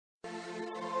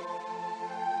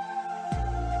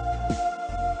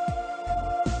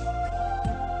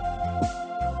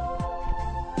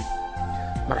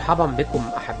مرحبا بكم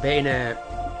أحبائنا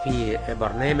في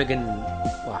برنامج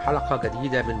وحلقة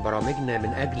جديدة من برامجنا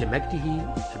من أجل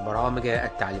مجده، البرامج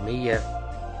التعليمية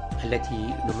التي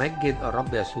نمجد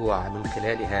الرب يسوع من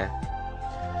خلالها.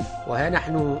 وها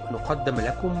نحن نقدم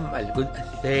لكم الجزء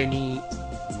الثاني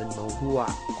من موضوع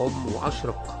قم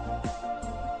وأشرق.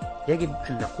 يجب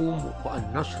أن نقوم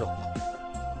وأن نشرق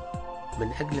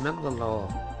من أجل مجد الله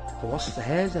في وسط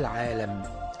هذا العالم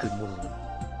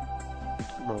المظلم.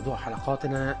 موضوع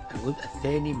حلقاتنا الجزء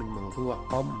الثاني من موضوع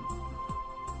قم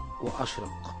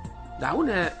وأشرق.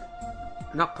 دعونا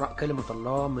نقرأ كلمة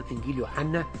الله من إنجيل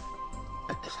يوحنا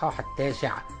الإصحاح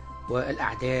 9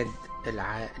 والأعداد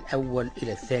الأول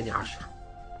إلى 12.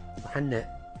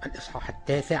 يوحنا الإصحاح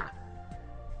 9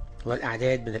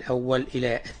 والأعداد من الأول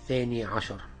إلى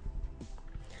 12.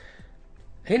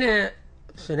 هنا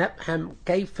سنفهم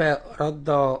كيف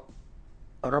رد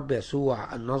الرب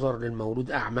يسوع النظر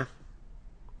للمولود أعمى،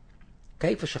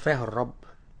 كيف شفاه الرب.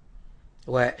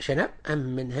 وسنفهم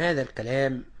من هذا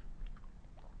الكلام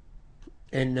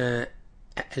أن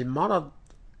المرض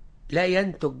لا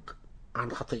ينتج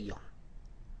عن خطية،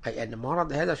 أي أن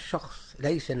مرض هذا الشخص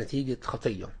ليس نتيجة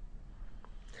خطية.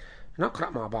 نقرأ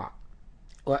مع بعض.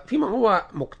 وفيما هو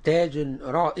مجتاز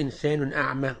رأى إنسان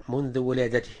أعمى منذ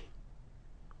ولادته،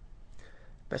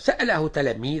 فسأله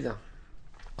تلاميذه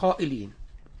قائلين: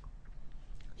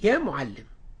 يا معلم،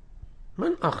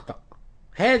 من أخطأ،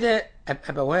 هذا أم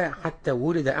أبواه حتى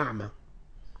ولد أعمى؟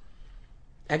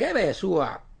 أجاب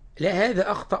يسوع: لا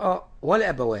هذا أخطأ ولا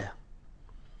أبواه،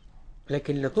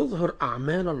 لكن لتظهر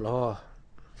أعمال الله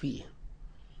فيه.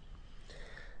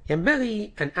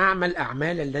 ينبغي أن أعمل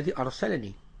أعمال الذي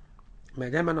أرسلني ما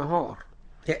دام نهار،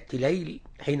 يأتي ليل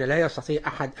حين لا يستطيع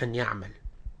أحد أن يعمل.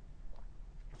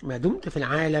 ما دمت في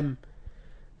العالم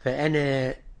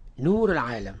فأنا نور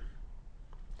العالم.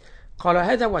 قال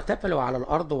هذا وتفل على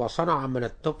الأرض وصنع من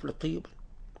الطفل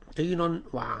طينا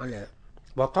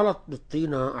وطلت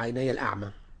بالطين عيني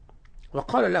الأعمى،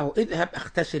 وقال له: اذهب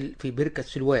اغتسل في بركة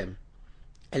سلوام،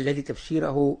 الذي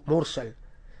تفسيره مرسل،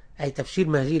 أي تفسير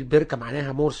ما هذه البركة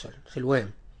معناها مرسل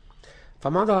سلوام.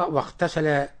 فمضى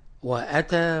واغتسل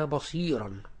وأتى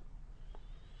بصيرا.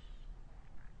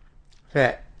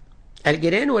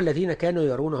 فالجيران والذين كانوا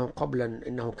يرونه قبلا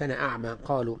إنه كان أعمى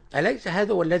قالوا: أليس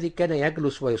هذا هو الذي كان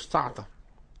يجلس ويستعطى؟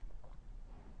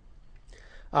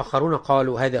 آخرون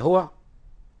قالوا: هذا هو،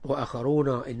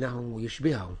 وآخرون إنه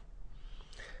يشبهه.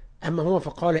 أما هو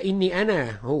فقال: إني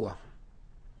أنا هو.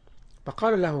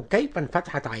 فقال له: كيف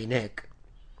انفتحت عيناك؟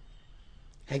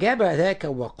 أجاب ذاك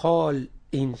وقال: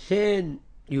 إنسان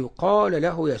يقال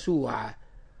له يسوع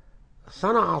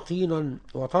صنع طينا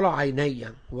وطلع عيني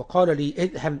وقال لي: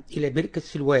 اذهب إلى بركة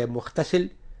سلوام واغتسل.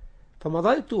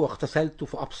 فمضيت واغتسلت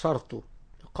فأبصرت.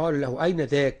 قال له: أين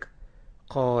ذاك؟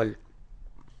 قال: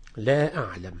 لا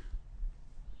أعلم.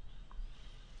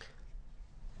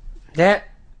 ده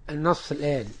النص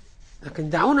الآن، لكن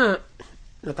دعونا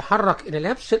نتحرك إلى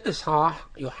نفس الإصحاح،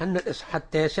 يوحنا الإصحاح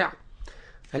 9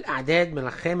 الأعداد من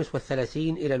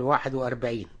 35 إلى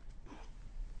 41.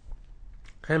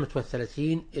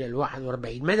 35 إلى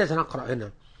 41. ماذا سنقرأ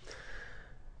هنا؟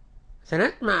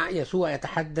 سنسمع يسوع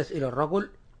يتحدث إلى الرجل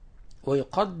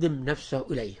ويقدم نفسه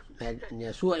إليه، يعني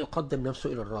يسوع يقدم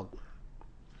نفسه إلى الرجل.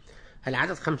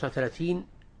 العدد 35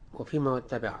 وفيما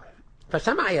تبعه: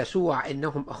 فسمع يسوع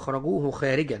إنهم أخرجوه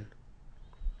خارجا،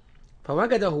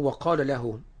 فوجده وقال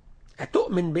له: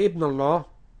 أتؤمن بابن الله؟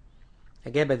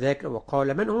 أجاب ذاك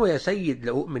وقال: من هو يا سيد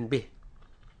لأؤمن به؟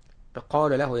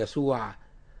 فقال له يسوع: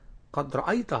 قد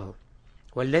رأيته،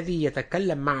 والذي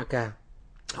يتكلم معك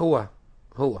هو.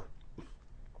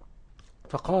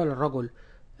 فقال الرجل: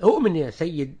 أؤمن يا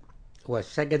سيد،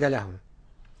 وسجد له.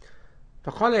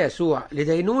 فقال يسوع: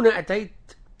 لدينونة أتيت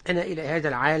أنا إلى هذا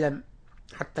العالم،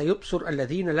 حتى يبصر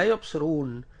الذين لا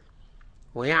يبصرون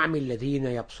ويعمي الذين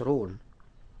يبصرون.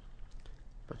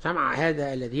 فسمع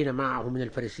هذا الذين معه من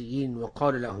الفريسيين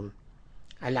وقال لهم: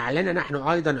 ألعلنا نحن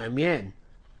أيضا عميان؟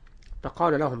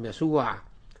 فقال لهم يسوع: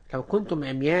 لو كنتم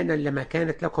عميانا لما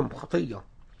كانت لكم خطية،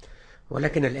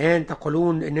 ولكن الآن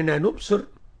تقولون إننا نبصر،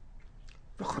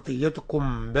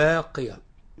 فخطيتكم باقية.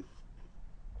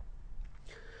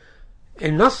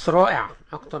 النص رائع،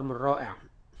 أكثر من رائع.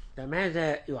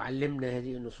 فماذا يعلمنا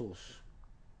هذه النصوص؟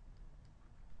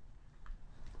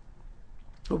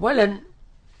 أولا،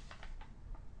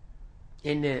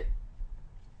 إن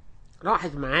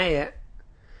لاحظ معايا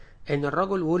إن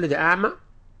الرجل ولد أعمى،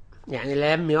 يعني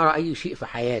لم يرى أي شيء في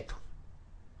حياته.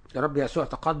 الرب يسوع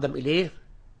تقدم إليه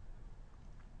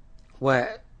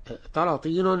وطلع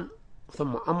طينا،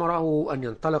 ثم أمره أن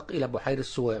ينطلق إلى بحيرة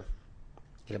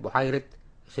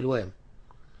سلوام،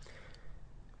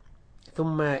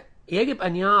 ثم يجب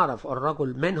أن يعرف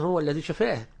الرجل من هو الذي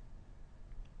شفاه.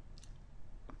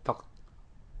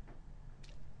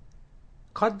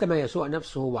 قدم يسوع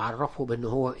نفسه وعرفه بأنه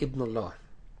هو ابن الله.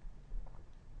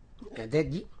 الإعداد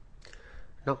دي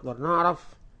نقدر نعرف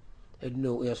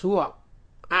أنه يسوع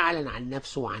أعلن عن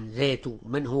نفسه وعن ذاته.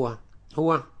 من هو؟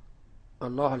 هو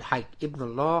الله الحي ابن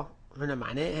الله. هنا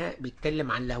معناها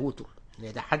بيتكلم عن لاهوته،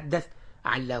 يتحدث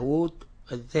عن لاهوت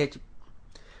الذاتي،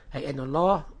 أي أن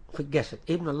الله في الجسد.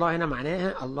 ابن الله هنا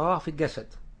معناها الله في الجسد.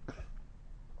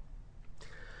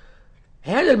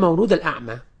 هذا المولود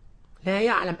الأعمى لا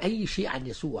يعلم أي شيء عن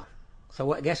يسوع،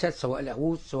 سواء جسد سواء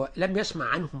لاهوت، سواء لم يسمع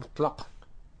عنه مطلقا،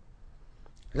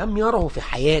 لم يره في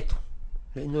حياته،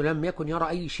 لأنه لم يكن يرى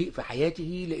أي شيء في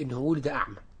حياته لأنه ولد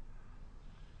أعمى.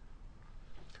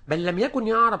 بل لم يكن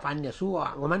يعرف عن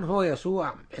يسوع ومن هو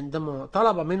يسوع عندما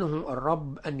طلب منه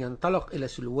الرب أن ينطلق إلى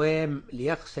سلوام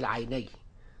ليغسل عينيه.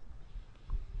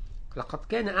 لقد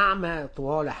كان أعمى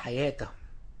طوال حياته،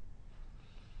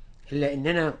 إلا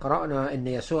أننا قرأنا أن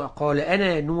يسوع قال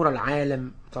أنا نور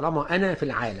العالم طالما أنا في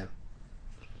العالم.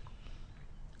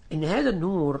 إن هذا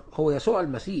النور هو يسوع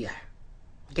المسيح،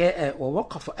 جاء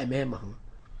ووقف أمامه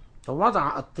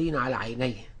ووضع الطين على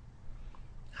عينيه،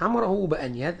 أمره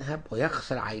بأن يذهب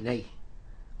ويغسل عينيه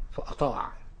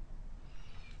فأطاع.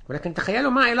 ولكن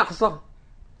تخيلوا معي لحظة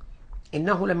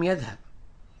إنه لم يذهب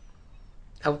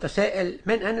أو تساءل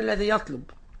من أنا الذي يطلب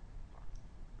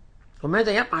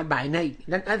وماذا يفعل بعيني؟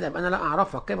 لن أذهب، أنا لا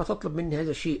أعرفك، كيف تطلب مني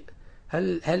هذا الشيء؟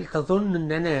 هل تظن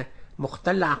أن أنا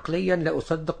مختل عقليا لا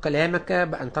أصدق كلامك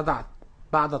بأن تضع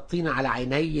بعض الطين على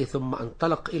عيني ثم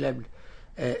أنطلق إلى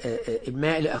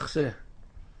الماء لأغسله؟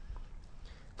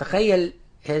 تخيل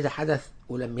هذا حدث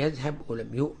ولم يذهب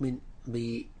ولم يؤمن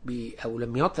أو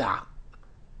لم يطع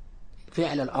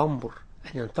فعل الأمر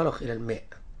أن ينطلق إلى الماء.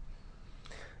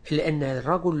 إلا أن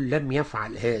الرجل لم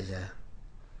يفعل هذا،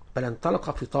 بل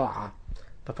انطلق في طاعة،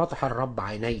 ففتح الرب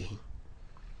عينيه.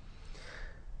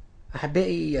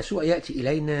 أحبائي، يسوع يأتي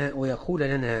إلينا ويقول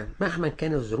لنا مهما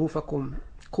كانت ظروفكم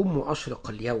قم وأشرق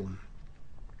اليوم،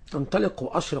 انطلق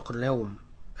وأشرق اليوم،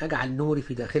 أجعل نوري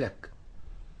في داخلك.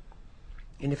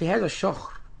 إن في هذا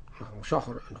الشهر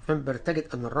شهر نوفمبر تجد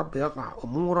أن الرب يضع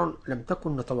أمورا لم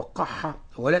تكن نتوقعها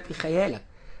ولا في خيالك.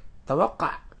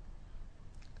 توقع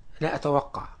لا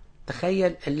أتوقع،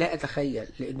 تخيل أن لا أتخيل،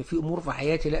 لأن في أمور في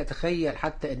حياتي لا أتخيل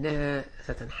حتى أنها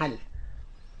ستنحل.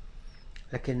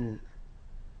 لكن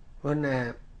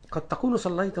وأنا قد تكون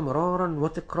صليت مرارا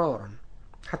وتكرارا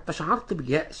حتى شعرت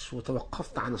باليأس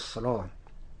وتوقفت عن الصلاة،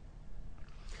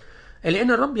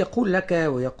 لأن الرب يقول لك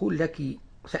ويقول لك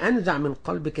سأنزع من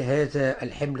قلبك هذا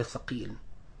الحمل الثقيل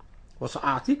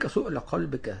وسأعطيك سؤل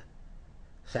قلبك،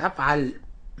 سأفعل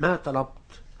ما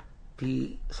طلبت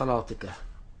في صلاتك.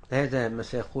 هذا ما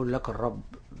سيقول لك الرب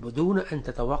بدون أن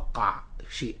تتوقع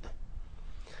شيء.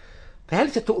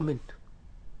 فهل ستؤمن؟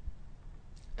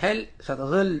 هل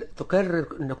ستظل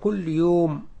تكرر أن كل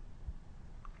يوم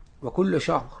وكل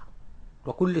شهر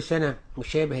وكل سنة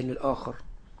مشابه للآخر؟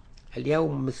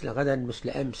 اليوم مثل غدا مثل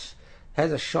أمس،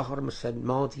 هذا الشهر مثل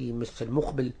الماضي مثل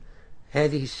المقبل،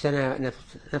 هذه السنة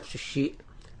نفس الشيء،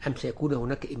 أم سيكون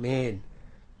هناك إيمان؟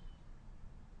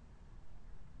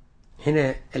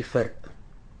 هنا الفرق.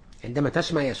 عندما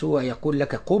تسمع يسوع يقول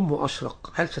لك قم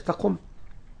وأشرق، هل ستقم؟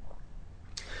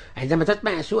 عندما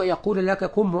تسمع يسوع يقول لك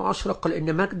قم وأشرق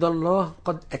لأن مجد الله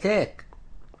قد أتاك،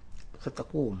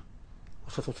 ستقوم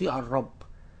وستطيع الرب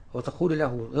وتقول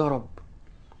له يا رب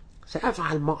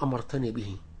سأفعل ما أمرتني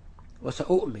به،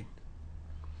 وسأؤمن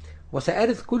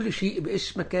وسأرث كل شيء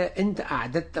باسمك أنت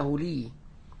أعددته لي،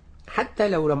 حتى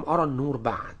لو لم أرى النور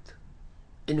بعد.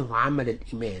 إنه عمل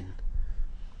الإيمان.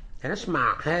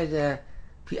 نسمع هذا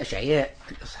في أشعياء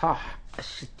الإصحاح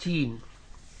 60.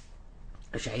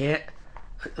 أشعياء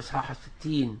الإصحاح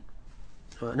 60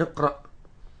 نقرأ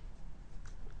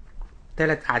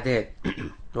 3 أعداد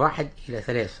 1 إلى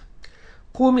 3.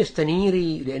 قوم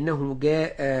استنيري لأنه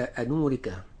جاء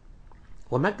نورك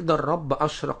ومجد الرب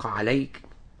أشرق عليك،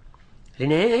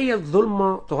 لنهاية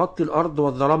الظلمة تغطي الأرض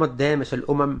والظلام الدامس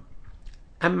الأمم،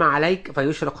 أما عليك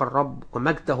فيشرق الرب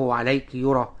ومجده عليك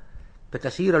يرى،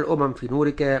 فتسير الأمم في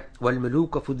نورك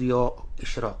والملوك في ضياء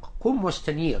إشراق. قم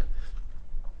واستنير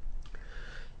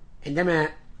عندما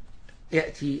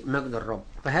يأتي مجد الرب.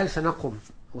 فهل سنقم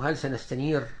وهل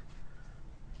سنستنير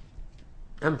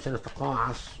أم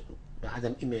سنتقاعس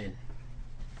بعدم إيمان؟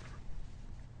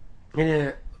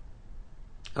 هنا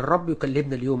الرب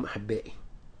يكلمنا اليوم أحبائي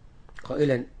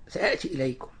قائلا سأأتي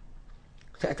إليكم،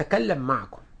 سأتكلم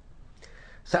معكم،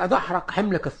 سأدحرج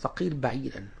حملك الثقيل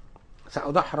بعيدا،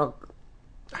 سأدحرج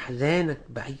أحزانك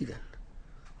بعيدا،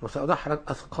 وسأدحرج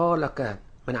أثقالك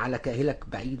من على كاهلك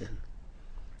بعيدا،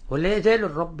 ولا يزال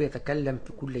الرب يتكلم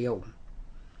في كل يوم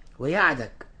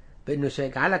ويعدك بأنه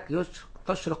سيجعلك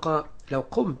تشرق لو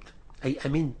قمت أي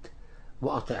أمنت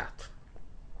وأطعت.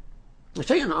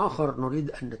 شيء آخر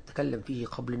نريد أن نتكلم فيه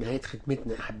قبل نهاية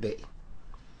خدمتنا أحبائي،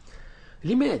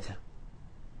 لماذا؟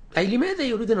 أي لماذا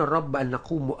يريدنا الرب أن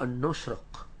نقوم وأن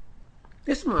نشرق؟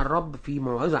 اسمع الرب في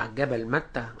موعظة على الجبل،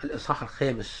 متى الإصحاح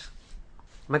الخامس،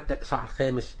 متى الإصحاح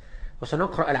الخامس،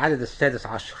 وسنقرأ العدد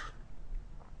 16.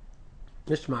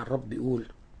 اسمع الرب يقول: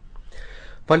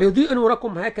 فليضيء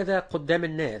نوركم هكذا قدام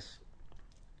الناس.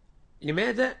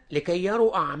 لماذا؟ لكي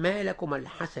يروا أعمالكم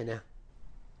الحسنة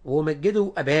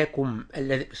ومجدوا أباكم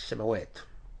الذي في السماوات.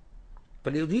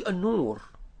 فليضيء النور.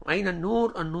 أين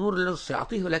النور؟ النور الذي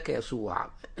سيعطيه لك يسوع.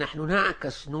 نحن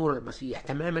نعكس نور المسيح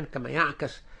تماما كما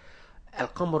يعكس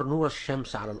القمر نور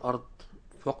الشمس على الأرض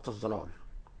في وقت الظلام.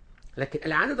 لكن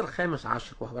العدد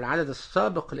 15 وهو العدد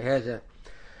السابق لهذا،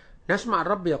 نسمع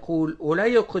الرب يقول: ولا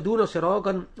يوقدون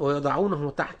سراجا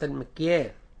ويضعونه تحت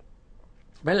المكيال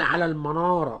بل على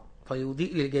المنارة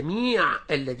فيضيء للجميع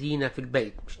الذين في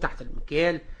البيت. مش تحت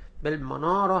المكيال بل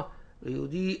المنارة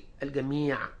يضيء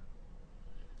الجميع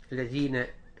الذين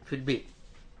في البيت.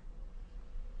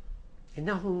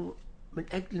 إنه من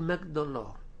أجل مجد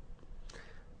الله.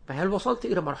 فهل وصلت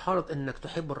إلى مرحلة أنك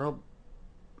تحب الرب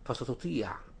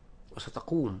فستطيع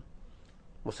وستقوم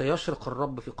وسيشرق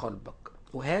الرب في قلبك؟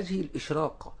 وهذه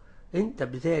الإشراقة أنت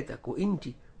بذاتك وأنت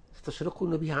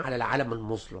ستشرقون بها على العالم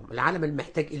المظلم، العالم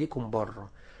المحتاج إليكم بره.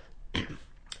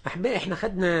 أحبائي، احنا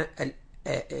خدنا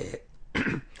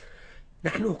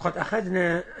نحن قد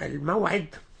أخذنا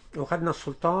الموعد وأخذنا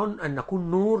السلطان أن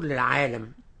نكون نور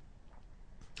للعالم.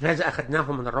 هذا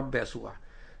أخذناه من الرب يسوع،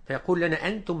 فيقول لنا: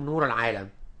 أنتم نور العالم.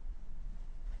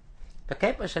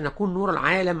 فكيف سنكون نور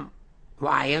العالم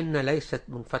وأعيننا ليست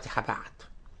منفتحة بعد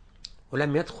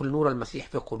ولم يدخل نور المسيح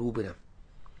في قلوبنا؟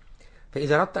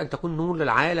 فإذا أردت أن تكون نور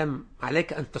للعالم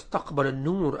عليك أن تستقبل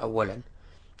النور أولا،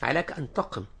 عليك أن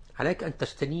تقم، عليك أن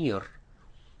تستنير،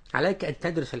 عليك أن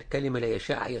تدرس الكلمة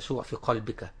ليشاع يسوع في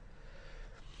قلبك،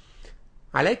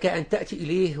 عليك أن تأتي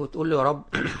إليه وتقول له: يا رب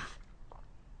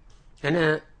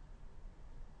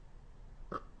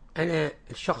أنا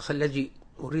الشخص الذي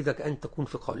أريدك أن تكون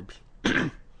في قلبي.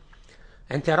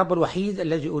 أنت يا رب الوحيد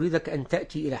الذي أريدك أن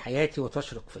تأتي إلى حياتي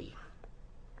وتشرق فيه.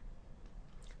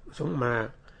 ثم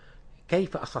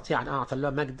كيف أستطيع أن أعطي الله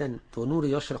مجدا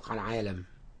ونوري يشرق على العالم؟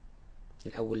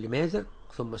 الأول لماذا؟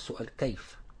 ثم السؤال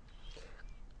كيف؟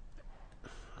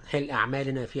 هل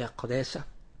أعمالنا فيها قداسة؟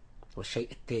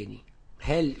 والشيء الثاني،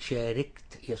 هل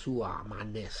شاركت يسوع مع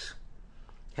الناس؟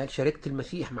 هل شاركت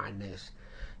المسيح مع الناس؟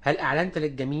 هل أعلنت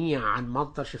للجميع عن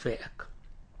مصدر شفائك؟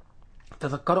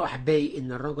 تذكروا أحبائي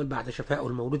أن الرجل بعد شفائه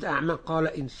المولود أعمى قال: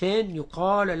 إنسان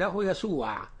يقال له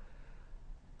يسوع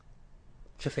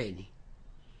شفاني.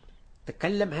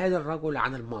 تكلم هذا الرجل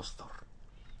عن المصدر.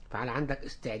 فهل عندك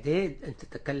استعداد أن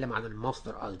تتكلم عن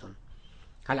المصدر أيضا؟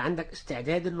 هل عندك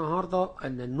استعداد النهاردة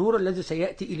أن النور الذي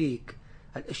سيأتي إليك،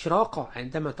 الإشراقة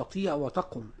عندما تطيع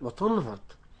وتقم وتنهض،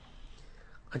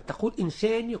 أن تقول: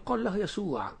 إنسان يقال له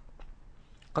يسوع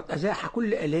قد أزاح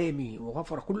كل ألامي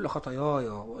وغفر كل خطاياي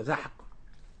وأزاح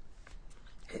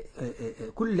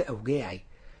كل أوجاعي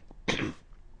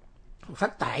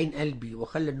وفتح عين قلبي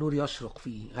وخلى النور يشرق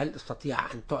فيه. هل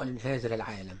تستطيع أن تعلن هذا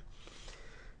للعالم؟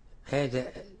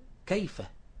 هذا كيف؟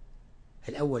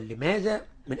 الأول لماذا؟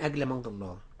 من أجل مجد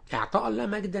الله. إعطاء الله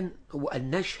مجدا هو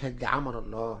أن نشهد لعمل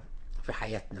الله في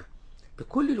حياتنا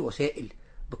بكل الوسائل،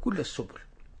 بكل السبل.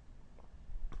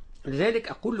 لذلك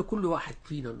أقول لكل واحد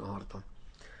فينا النهاردة: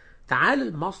 تعال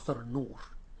المصدر النور،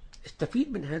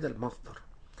 استفيد من هذا المصدر،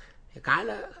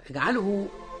 اجعله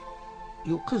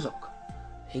يوقظك،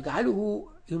 يجعله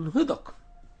ينهضك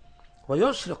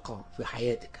ويشرق في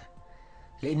حياتك.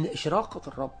 لأن إشراقة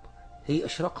الرب هي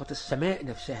إشراقة السماء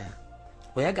نفسها،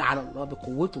 ويجعل الله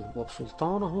بقوته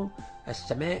وبسلطانه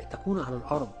السماء تكون على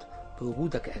الأرض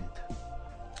بوجودك أنت.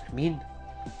 أمين.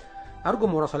 أرجو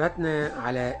مراسلاتنا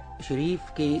على شريف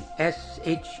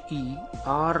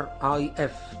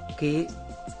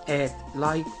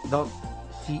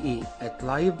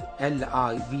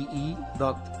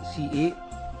KSHERIF@live.ca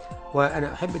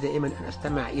وأنا أحب دائما أن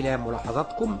أستمع إلى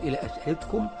ملاحظاتكم، إلى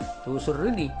أسئلتكم،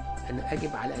 ويسرني أن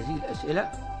أجب على هذه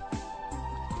الأسئلة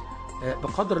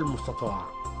بقدر المستطاع.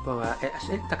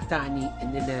 فأسئلتك تعني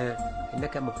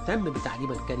أنك مهتم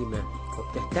بتعليم الكلمة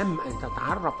وبتهتم أن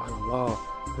تتعرف على الله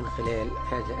من خلال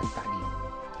هذا التعليم.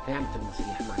 نعمة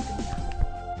المسيح مع الجميع.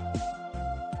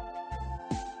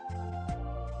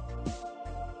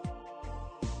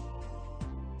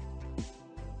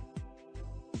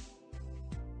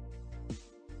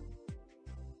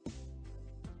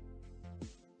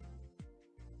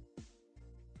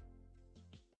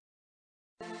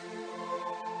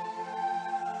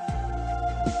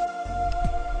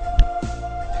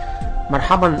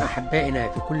 مرحبا أحبائنا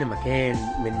في كل مكان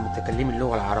من متكلمي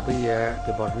اللغة العربية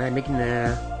في برنامجنا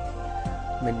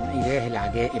من إله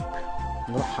العجائب.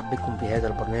 نرحب بكم في هذا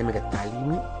البرنامج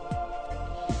التعليمي،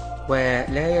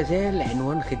 ولا يزال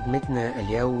عنوان خدمتنا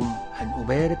اليوم أن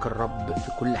أبارك الرب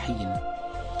في كل حين،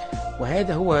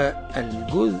 وهذا هو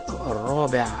الجزء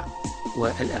الرابع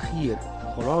والأخير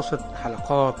خلاصة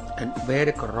حلقات أن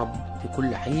أبارك الرب في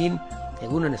كل حين.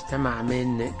 يجونا نستمع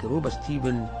من كروبة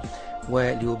ستيفن،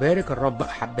 وليبارك الرب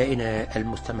أحبائنا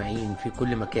المستمعين في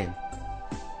كل مكان.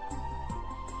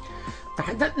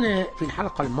 تحدثنا في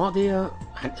الحلقة الماضية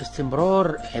عن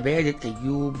استمرار عبادة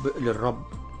أيوب للرب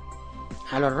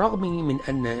على الرغم من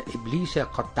أن إبليس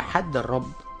قد تحدى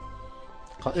الرب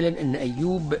قائلا أن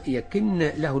أيوب يكن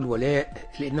له الولاء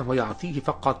لأنه يعطيه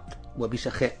فقط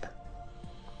وبسخاء.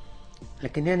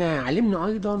 لكننا علمنا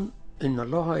أيضا أن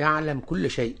الله يعلم كل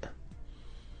شيء،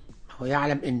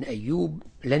 ويعلم أن أيوب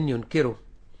لن ينكره،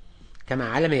 كما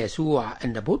علم يسوع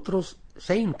أن بطرس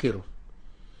سينكره.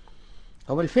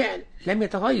 هو الفعل لم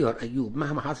يتغير أيوب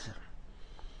مهما حصل،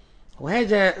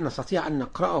 وهذا نستطيع أن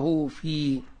نقرأه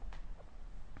في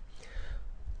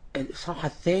الإصحاح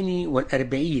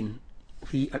 42.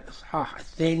 في الإصحاح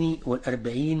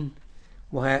 42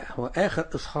 وهو آخر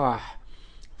إصحاح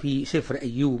في سفر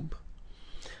أيوب.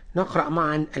 نقرأ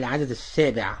معا العدد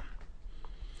 7.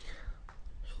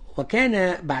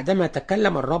 وكان بعدما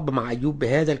تكلم الرب مع أيوب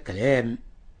بهذا الكلام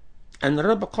أن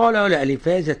الرب قال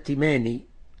لأليفاز التيماني: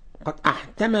 قد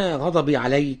أحتمى غضبي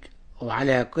عليك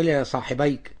وعلى كلا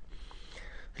صاحبيك،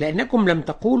 لأنكم لم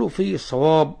تقولوا في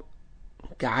الصواب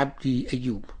كعبدي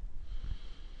أيوب.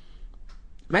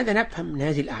 ماذا نفهم من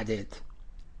هذه الأعداد؟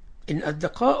 إن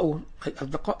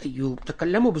أصدقاء أيوب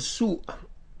تكلموا بالسوء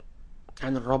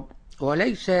عن الرب،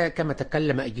 وليس كما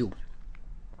تكلم أيوب.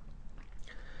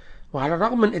 وعلى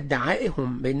الرغم من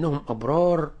ادعائهم بأنهم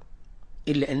أبرار،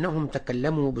 إلا أنهم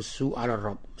تكلموا بالسوء على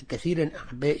الرب. كثيرا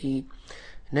أحبائي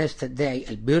ناس تدعي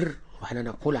البر، وإحنا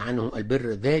نقول عنه البر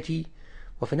الذاتي،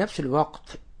 وفي نفس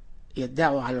الوقت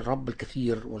يدعوا على الرب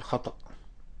الكثير والخطأ.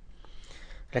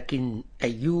 لكن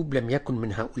أيوب لم يكن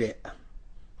من هؤلاء،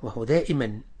 وهو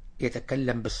دائما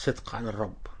يتكلم بالصدق عن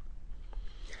الرب.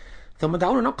 ثم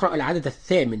دعونا نقرأ العدد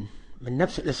 8 من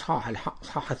نفس الإصحاح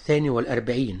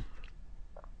 42.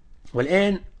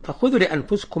 والآن فخذوا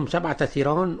لأنفسكم 7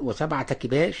 ثيران و7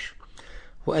 كباش،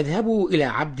 وأذهبوا إلى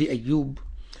عبد أيوب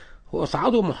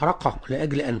وأصعدوا محرقة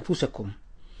لأجل أنفسكم،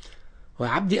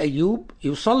 وعبد أيوب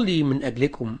يصلي من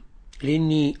أجلكم،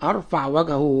 لأني أرفع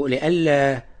وجهه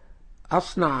لئلا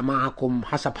أصنع معكم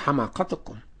حسب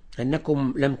حماقتكم،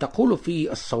 أنكم لم تقولوا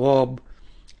في الصواب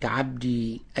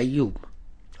كعبد أيوب.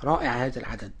 رائع هذا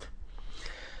العدد.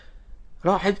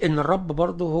 لاحظ أن الرب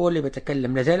برضه هو اللي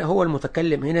بيتكلم، لازال هو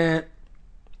المتكلم هنا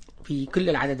في كل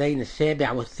العددين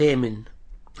 7 و8.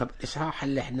 طب الإصحاح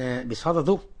اللي احنا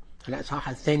بصدده الإصحاح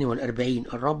 42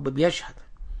 الرب بيشهد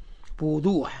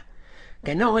بوضوح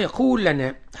كأنه يقول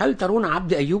لنا: هل ترون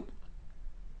عبد أيوب؟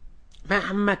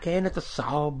 مهما كانت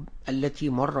الصعاب التي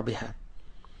مر بها،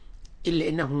 إلا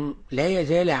أنه لا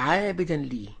يزال عابدا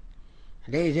لي،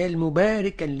 لا يزال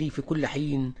مباركا لي في كل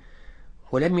حين،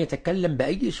 ولم يتكلم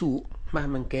بأي سوء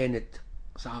مهما كانت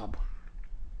صعابه.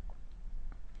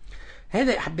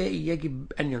 هذا أحبائي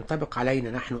يجب أن ينطبق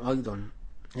علينا نحن أيضا.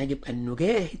 يجب أن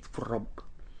نجاهد في الرب،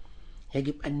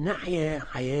 يجب أن نحيا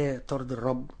حياة ترضي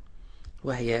الرب،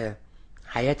 وهي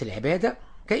حياة العبادة.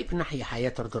 كيف نحيا حياة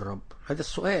ترضي الرب؟ هذا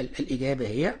السؤال. الإجابة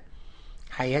هي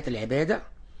حياة العبادة،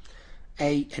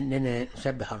 أي أننا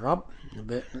نسبح الرب،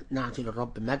 نعطي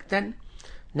للرب مجدا،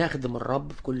 نخدم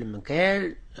الرب في كل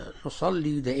مكان،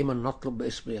 نصلي دائما، نطلب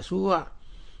باسم يسوع.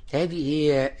 هذه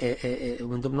هي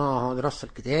من ضمنها دراسة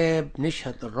الكتاب،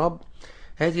 نشهد للرب.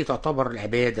 هذه تعتبر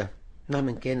العبادة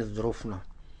مهما كانت ظروفنا،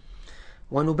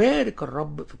 ونبارك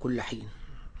الرب في كل حين.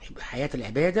 يبقى حياة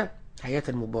العبادة، حياة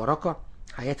المباركة،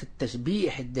 حياة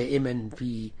التسبيح الدائما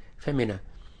في فمنا،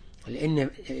 لأن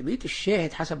بيت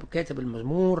الشاهد حسب كاتب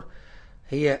المزمور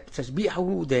هي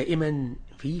تسبيحه دائما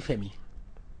في فمه.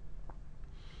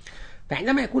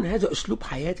 فعندما يكون هذا أسلوب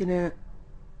حياتنا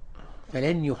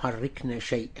فلن يحركنا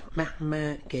شيء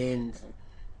مهما كانت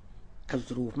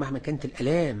الظروف، مهما كانت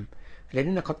الآلام،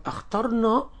 لأننا قد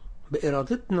اخترنا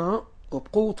بإرادتنا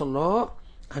وبقوة الله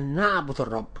أن نعبد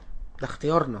الرب. ده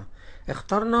اختيارنا،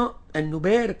 اخترنا أن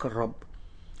نبارك الرب.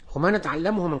 وما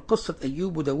نتعلمه من قصة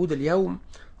أيوب وداود اليوم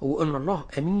هو أن الله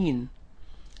أمين،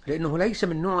 لأنه ليس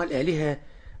من نوع الآلهة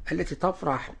التي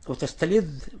تفرح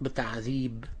وتستلذ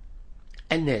بتعذيب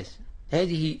الناس.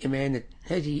 هذه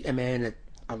أمانة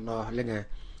الله لنا،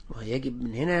 ويجب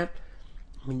من هنا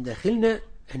من داخلنا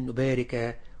أن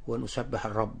نبارك ونسبح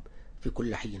الرب في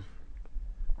كل حين.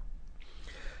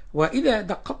 وإذا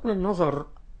دققنا النظر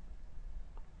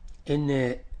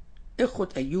إن إخوة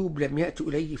أيوب لم يأتوا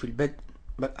إليه في البدء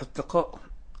بل أصدقاء،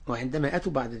 وعندما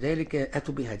أتوا بعد ذلك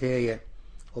أتوا بهدايا،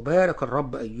 وبارك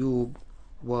الرب أيوب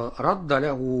ورد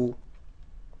له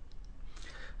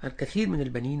الكثير من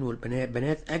البنين والبنات،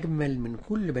 بنات أجمل من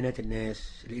كل بنات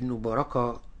الناس، لأنه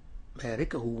باركه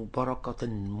بركة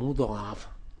مضاعفة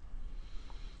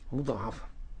مضاعفة.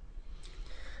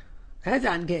 هذا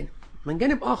عن جانب. من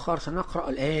جانب آخر سنقرأ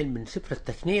الآن من سفر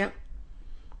التثنية،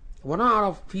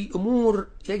 ونعرف في أمور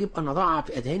يجب أن نضعها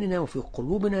في أذهاننا وفي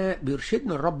قلوبنا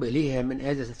بيرشدنا الرب إليها من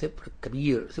هذا السفر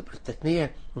الكبير، سفر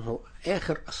التثنية، وهو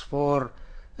آخر أسفار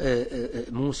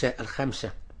موسى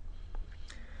الخمسة.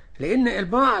 لأن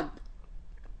البعض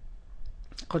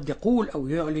قد يقول أو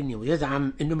يعلن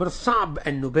ويزعم أنه من الصعب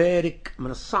أن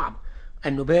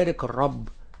نبارك الرب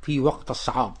في وقت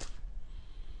الصعاب،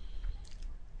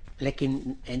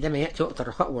 لكن عندما يأتي وقت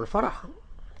الرخاء والفرح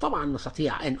طبعا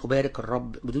نستطيع أن أبارك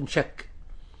الرب بدون شك.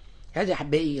 هذا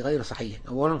أحبائي غير صحيح.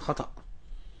 أولا خطأ،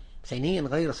 ثانيا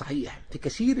غير صحيح. في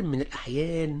كثير من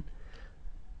الأحيان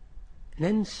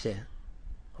ننسى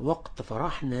وقت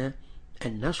فرحنا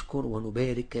أن نشكر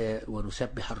ونبارك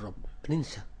ونسبح الرب،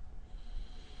 ننسى.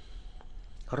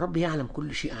 الرب يعلم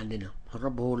كل شيء عننا،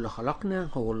 الرب هو اللي خلقنا،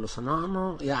 هو اللي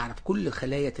صنعنا، يعرف كل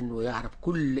خلايا ويعرف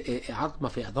كل عظمة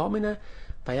في عظامنا،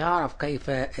 فيعرف كيف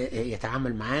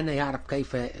يتعامل معنا، يعرف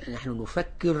كيف نحن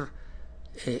نفكر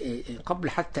قبل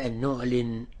حتى أن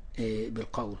نعلن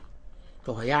بالقول.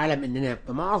 فهو يعلم أننا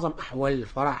بمعظم أحوال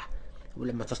الفرح،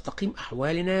 ولما تستقيم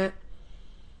أحوالنا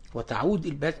وتعود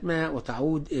البسمة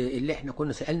وتعود اللي احنا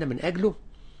كنا سألنا من أجله،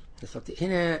 نستطيع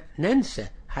هنا ننسى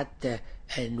حتى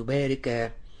أن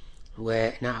نبارك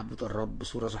ونعبد الرب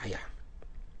بصورة صحيحة.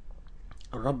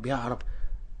 الرب يعرف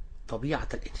طبيعة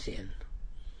الإنسان،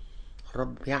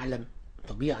 الرب يعلم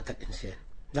طبيعة الإنسان.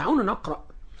 دعونا نقرأ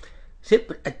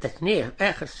سفر التثنية،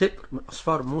 آخر سفر من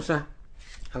أسفار موسى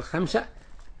الخمسة،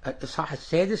 الإصحاح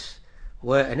السادس،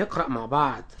 ونقرأ مع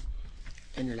بعض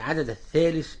من العدد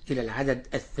الثالث إلى العدد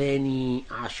الثاني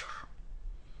عشر.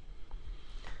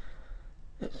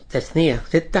 تثنية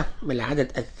 6 من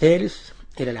العدد الثالث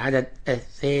إلى العدد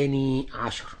الثاني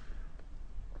عشر.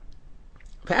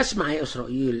 فأسمع يا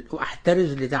إسرائيل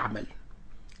وأحترز لتعمل،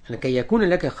 لكي يكون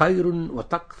لك خير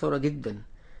وتكثر جدا،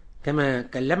 كما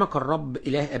كلمك الرب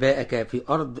إله أبائك في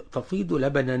أرض تفيض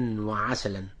لبنا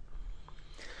وعسلا.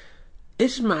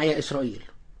 اسمع يا إسرائيل.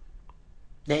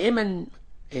 دائما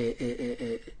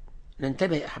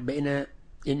ننتبه أحبائنا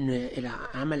إن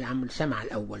العمل سمع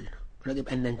الأول، يجب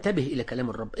أن ننتبه إلى كلام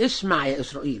الرب. اسمع يا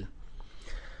إسرائيل،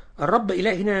 الرب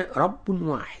إلهنا رب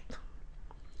واحد،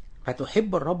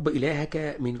 فتحب الرب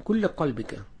إلهك من كل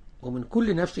قلبك ومن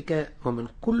كل نفسك ومن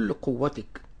كل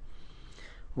قوتك.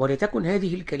 ولتكن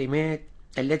هذه الكلمات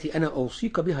التي أنا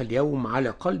أوصيك بها اليوم على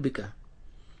قلبك،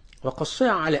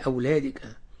 وقصها على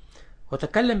أولادك،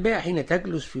 وتكلم بها حين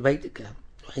تجلس في بيتك،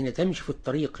 وحين تمشي في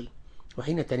الطريق،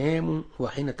 وحين تنام،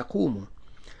 وحين تقوم،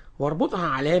 واربطها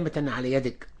علامة على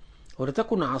يدك،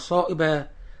 ولتكن عصائب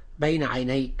بين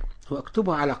عينيك،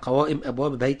 واكتبها على قوائم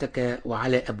أبواب بيتك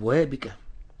وعلى أبوابك.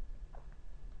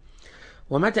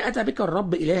 ومتى أتى بك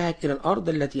الرب إلهك إلى الأرض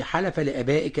التي حلف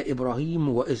لآبائك إبراهيم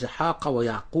وإسحاق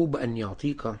ويعقوب أن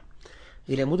يعطيك،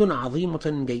 إلى مدن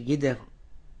عظيمة جيدة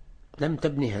لم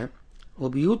تبنها،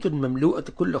 وبيوت مملوءة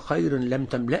كل خير لم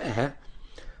تملأها،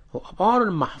 وأبار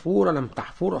محفورة لم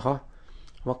تحفرها،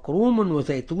 وكروم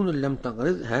وزيتون لم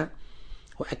تغرزها،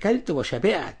 وأكلت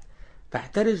وشبعت،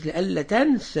 فاحترز لئلا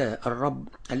تنسى الرب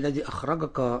الذي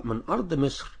أخرجك من أرض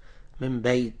مصر من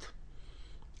بيت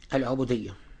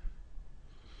العبودية.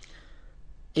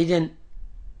 إذن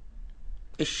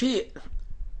الشيء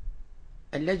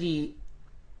الذي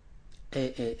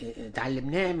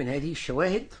تعلمناه من هذه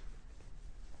الشواهد،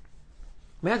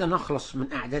 ماذا نخلص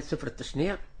من أعداد سفر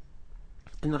التثنية؟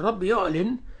 إن الرب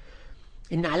يعلن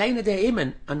إن علينا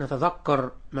دائما أن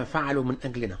نتذكر ما فعلوا من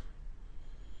أجلنا،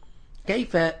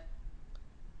 كيف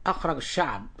أخرج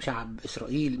شعب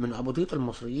إسرائيل من عبودية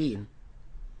المصريين،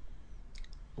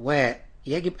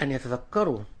 ويجب أن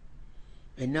يتذكروا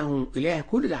إنه إله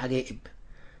كل العجائب،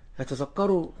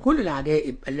 يتذكروا كل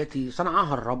العجائب التي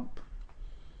صنعها الرب،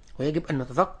 ويجب أن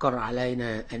نتذكر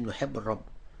علينا أن نحب الرب،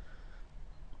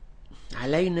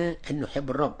 علينا أن نحب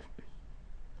الرب.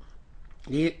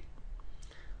 ليه؟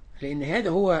 لأن هذا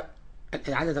هو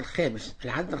العدد الخامس.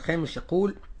 العدد الخامس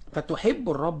يقول: فتحب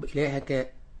الرب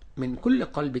إلهك من كل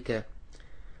قلبك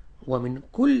ومن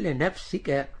كل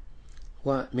نفسك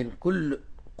ومن كل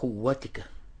قوتك.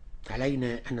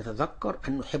 علينا أن نتذكر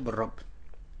أن نحب الرب،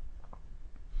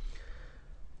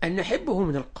 أن نحبه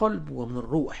من القلب ومن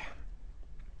الروح،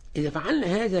 إذا فعلنا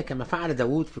هذا كما فعل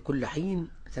داود في كل حين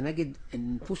سنجد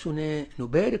أنفسنا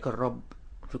نبارك الرب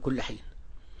في كل حين.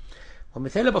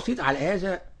 ومثال بسيط على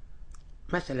هذا،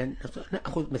 مثلا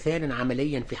نأخذ مثالا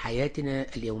عمليا في حياتنا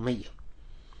اليومية،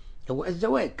 هو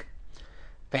الزواج.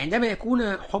 فعندما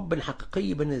يكون حبا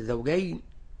حقيقي بين الزوجين،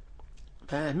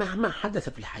 فمهما حدث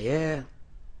في الحياة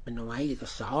من نوعية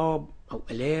الصعاب أو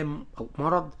ألام أو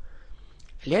مرض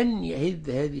لن يهز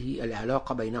هذه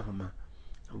العلاقة بينهما،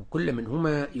 وكل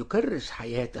منهما يكرس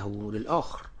حياته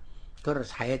للآخر.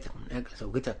 تكرس حياتك من أجل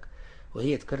زوجتك،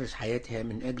 وهي تكرس حياتها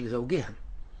من أجل زوجها.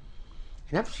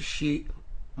 نفس الشيء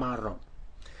مع الرب.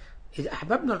 إذا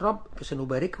أحببنا الرب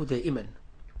فسنباركه دائما.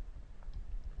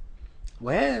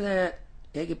 وهذا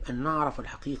يجب أن نعرف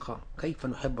الحقيقة كيف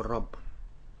نحب الرب،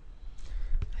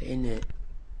 لأن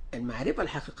المعرفة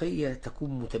الحقيقية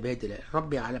تكون متبادلة.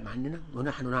 الرب يعلم عننا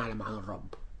ونحن نعلم عن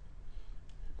الرب.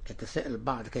 يتساءل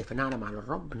البعض كيف نعلم عن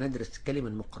الرب؟ ندرس الكلمة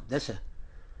المقدسة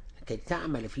كي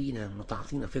تعمل فينا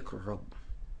وتعطينا فكر الرب.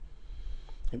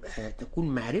 يبقى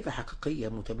تكون معرفة حقيقية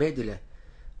متبادلة،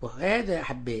 وهذا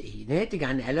أحبائي ناتج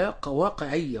عن علاقة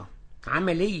واقعية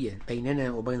عملية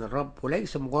بيننا وبين الرب،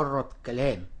 وليس مجرد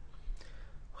كلام.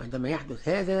 وعندما يحدث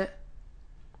هذا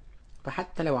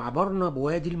فحتى لو عبرنا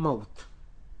بوادي الموت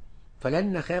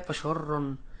فلن نخاف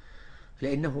شرا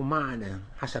لأنه معنا،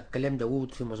 حسب كلام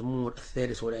داود في مزمور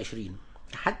 23.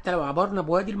 حتى لو عبرنا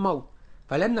بوادي الموت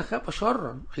فلن نخاف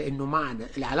شرا لأنه معنا.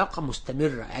 العلاقة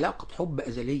مستمرة، علاقة حب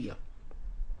أزلية.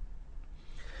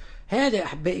 هذا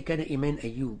أحبائي كان إيمان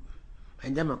أيوب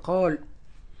عندما قال: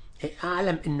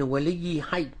 أعلم أن وليي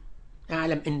حي.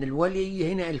 أعلم أن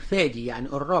الولي هنا الفادي، يعني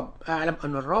الرب. أعلم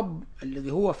أن الرب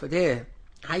الذي هو فداه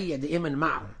حي دائما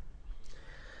معه.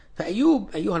 فأيوب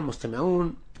أيها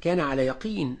المستمعون كان على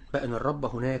يقين بأن الرب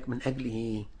هناك من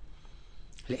أجله،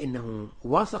 لأنه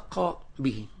وثق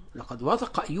به. لقد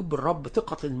وثق أيوب بالرب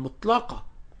ثقة مطلقة،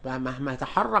 فمهما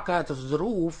تحركت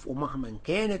الظروف ومهما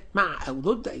كانت مع أو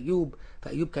ضد أيوب،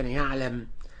 فأيوب كان يعلم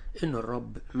أن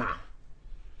الرب معه.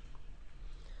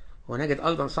 ونجد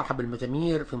أيضا صاحب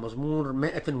المزامير في مزمور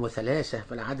 103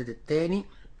 في العدد الثاني: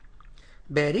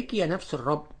 باركي يا نفس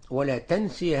الرب ولا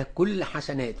تنسي كل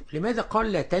حسناته. لماذا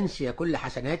قال لا تنسي كل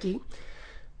حسناته؟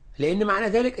 لأن معنى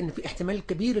ذلك أن في احتمال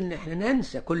كبير أن احنا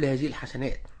ننسى كل هذه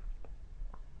الحسنات.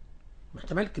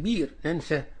 احتمال كبير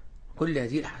ننسى كل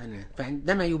هذه الحسنات.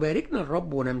 فعندما يباركنا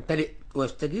الرب ونمتلئ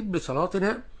ويستجيب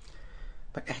لصلاتنا،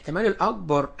 فالاحتمال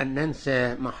الأكبر أن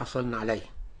ننسى ما حصلنا عليه.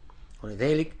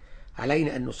 ولذلك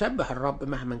علينا أن نسبح الرب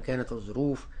مهما كانت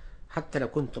الظروف. حتى لو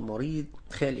كنت مريض،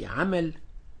 خالي عمل،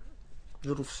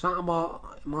 ظروف صعبة،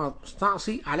 مرض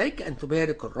مستعصي، عليك أن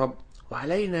تبارك الرب.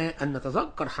 وعلينا أن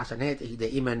نتذكر حسناته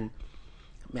دائما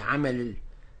بعمل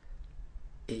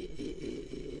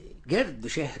جرد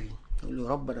شهري. يقول له: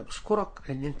 رب أنا بشكرك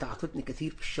لأن أنت أعطتني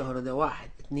كثير في الشهر ده، 1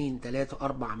 2 3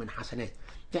 4 من حسنات.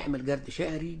 تعمل جرد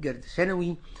شهري، جرد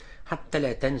سنوي، حتى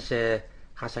لا تنسى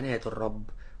حسنات الرب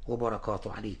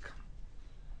وبركاته عليك.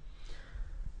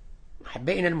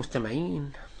 أحبائنا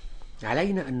المستمعين،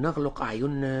 علينا أن نغلق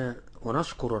أعيننا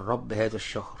ونشكر الرب هذا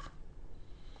الشهر،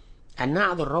 أن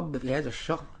نعد الرب في هذا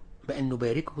الشهر بأن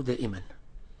نباركه دائما،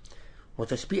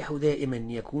 وتسبيحه دائما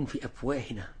يكون في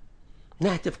أفواهنا.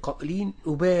 نهتف قائلين: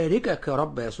 أباركك يا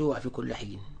رب يسوع في كل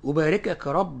حين، أباركك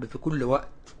يا رب في كل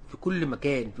وقت، في كل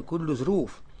مكان، في كل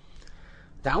ظروف.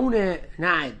 دعونا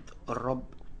نعد الرب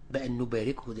بأن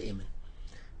نباركه دائما.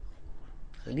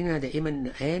 خلينا دائما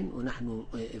الآن ونحن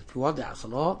في وضع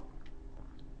صلاة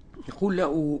نقول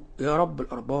له: يا رب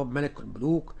الأرباب ملك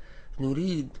الملوك،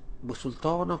 نريد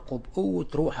بسلطانك وبقوة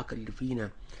روحك اللي فينا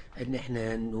أن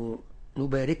احنا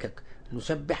نباركك،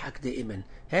 نسبحك دائما.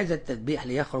 هذا التسبيح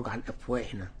ليخرج عن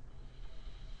أفواهنا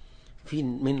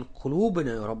من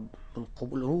قلوبنا يا رب، من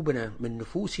قلوبنا، من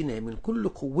نفوسنا، من كل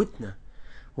قوتنا.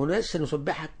 وليس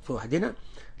نسبحك في وحدنا،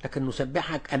 لكن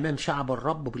نسبحك أمام شعب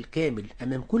الرب بالكامل،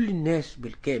 أمام كل الناس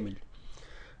بالكامل.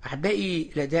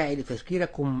 أحبائي، لا داعي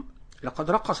لتذكيركم،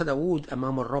 لقد رقص داود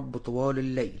أمام الرب طوال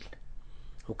الليل.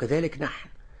 وكذلك نحن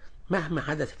مهما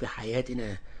حدث في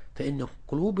حياتنا فإن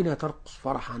قلوبنا ترقص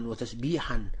فرحا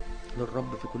وتسبيحا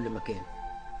للرب في كل مكان.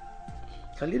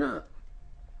 خلينا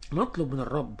نطلب من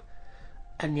الرب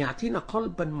أن يعطينا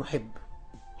قلبا محب،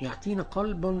 يعطينا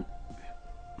قلبا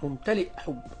ممتلئ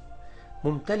حب،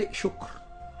 ممتلئ شكر،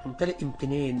 ممتلئ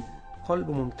امتنان، قلب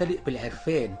ممتلئ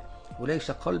بالعرفان،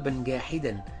 وليس قلبا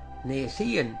جاحدا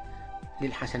ناسيا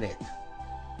للحسنات.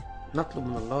 نطلب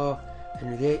من الله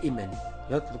أن دائما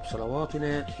يطلب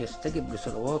صلواتنا، يستجب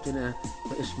لصلواتنا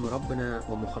باسم ربنا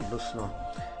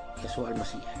ومخلصنا يسوع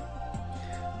المسيح.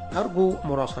 أرجو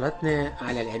مراسلتنا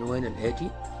على العنوان الآتي: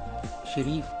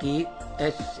 شريف K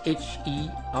SHERIFK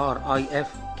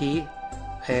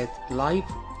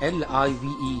 @live.ca.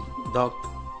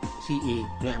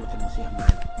 نعمة المسيح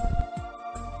معنا.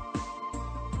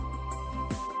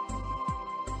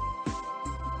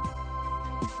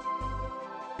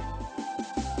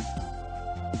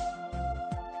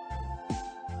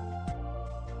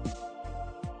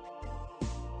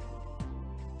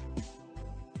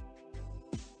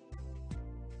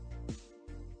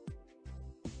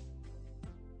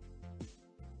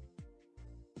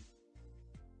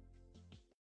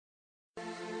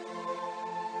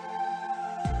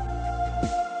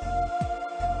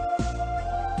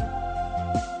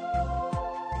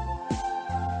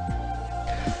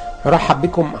 نرحب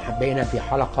بكم أحبائنا في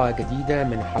حلقة جديدة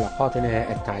من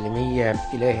حلقاتنا التعليمية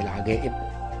إله العجائب،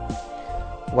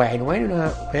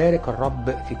 وعنواننا بارك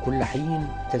الرب في كل حين،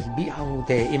 تسبيحه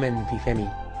دائما في فمي.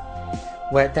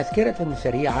 وتذكرة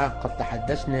سريعة، قد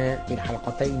تحدثنا في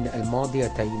الحلقتين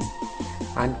الماضيتين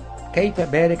عن كيف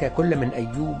بارك كل من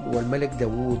أيوب والملك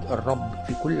داود الرب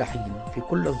في كل حين في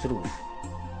كل الظروف.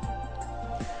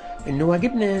 إن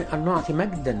واجبنا أن نعطي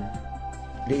مجدا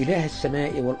لإله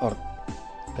السماء والأرض،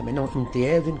 كما أنه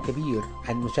امتياز كبير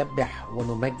أن نسبح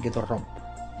ونمجد الرب.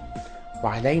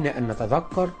 وعلينا أن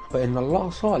نتذكر بأن الله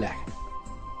صالح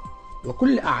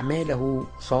وكل أعماله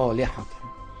صالحة.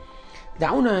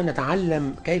 دعونا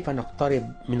نتعلم كيف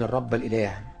نقترب من الرب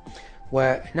الإله،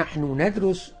 ونحن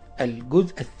ندرس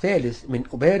الجزء الثالث من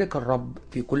أبارك الرب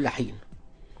في كل حين.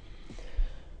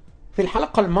 في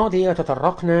الحلقة الماضية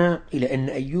تطرقنا إلى أن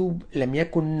أيوب لم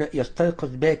يكن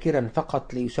يستيقظ باكرا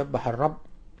فقط ليسبح الرب،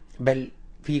 بل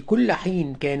في كل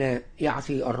حين كان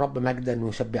يعطي الرب مجدا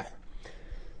ويسبحه.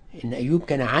 إن أيوب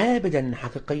كان عابدا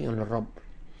حقيقيا للرب.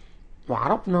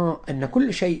 وعرفنا أن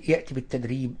كل شيء يأتي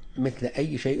بالتدريب مثل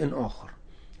أي شيء آخر،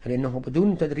 لأنه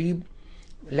بدون تدريب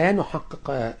لا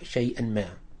نحقق شيئا ما.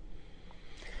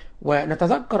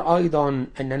 ونتذكر أيضا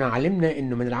أننا علمنا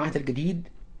أنه من العهد الجديد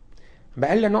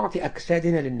بألا نعطي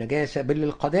أجسادنا للنجاسة بل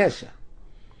للقداسة،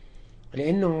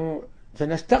 لأنه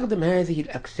سنستخدم هذه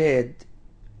الأجساد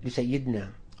لسيدنا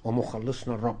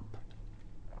ومخلصنا الرب.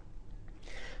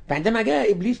 فعندما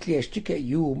جاء إبليس ليشتكي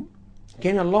أيوب،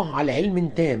 كان الله على علم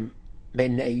تام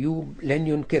بأن أيوب لن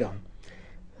ينكره،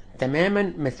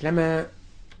 تماما مثلما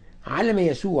علم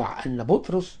يسوع أن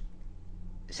بطرس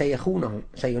سيخونه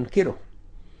سينكره.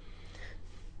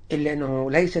 إلا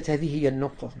أنه ليست هذه هي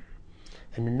النقطة.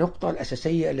 أن النقطة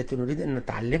الأساسية التي نريد أن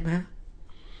نتعلمها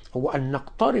هو أن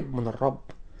نقترب من الرب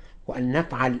وأن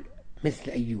نفعل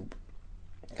مثل أيوب.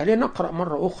 خلينا نقرأ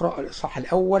مرة أخرى الإصحاح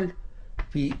الأول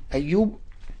في أيوب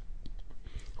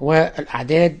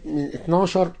والأعداد من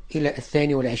 12 إلى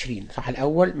 22. الإصحاح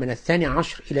الأول من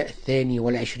 12 إلى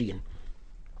 22.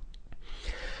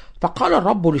 فقال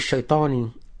الرب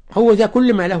للشيطان: هو ذا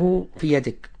كل ما له في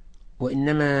يدك،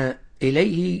 وإنما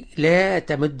إليه لا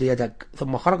تمد يدك.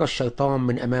 ثم خرج الشيطان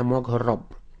من أمام وجه الرب.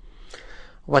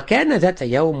 وكان ذات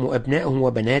يوم وأبناؤه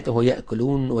وبناته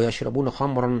يأكلون ويشربون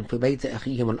خمرا في بيت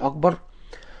أخيهم الأكبر،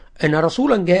 أن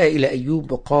رسولا جاء إلى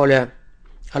أيوب وقال: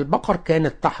 البقر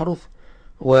كانت تحرث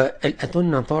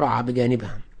والأتن ترعى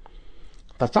بجانبها،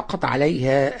 فسقط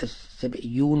عليها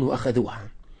السبئيون وأخذوها،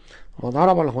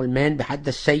 وضرب الغلمان بحد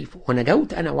السيف،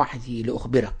 ونجوت أنا وحدي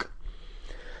لأخبرك.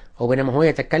 وبينما هو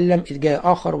يتكلم إذ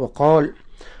جاء آخر وقال: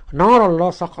 نار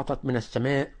الله سقطت من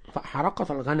السماء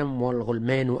فأحرقت الغنم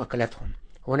والغلمان وأكلتهم،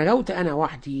 ونجوت أنا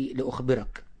وحدي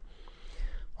لأخبرك.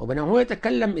 وبينما هو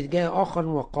يتكلم إذ جاء آخر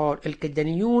وقال: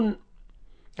 الكدانيون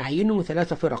عينوا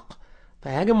 3 فرق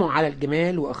فهاجموا على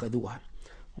الجمال وأخذوها،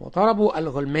 وضربوا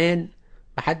الغلمان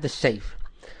بحد السيف،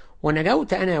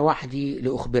 ونجوت أنا وحدي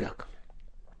لأخبرك.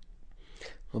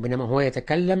 وبينما هو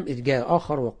يتكلم إذ جاء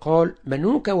آخر وقال: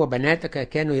 بنوك وبناتك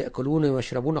كانوا يأكلون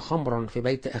ويشربون خمرا في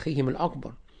بيت أخيهم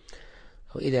الأكبر،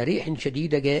 وإذا ريح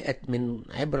شديدة جاءت من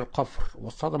عبر القفر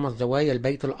وصدمت زوايا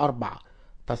البيت ال4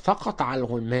 فسقط على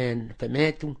الغلمان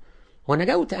فماتوا،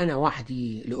 ونجوت أنا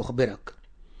وحدي لأخبرك.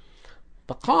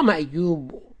 فقام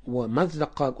أيوب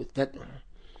ومزق جثته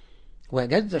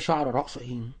وجز شعر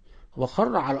رأسه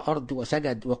وخر على الأرض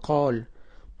وسجد وقال: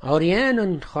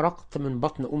 عريانا خرقت من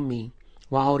بطن أمي،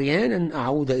 وعريانا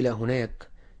أعود إلى هناك.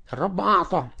 الرب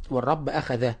أعطى والرب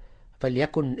أخذ،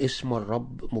 فليكن اسم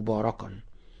الرب مباركا.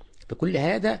 بكل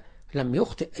هذا لم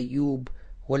يخطئ أيوب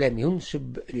ولم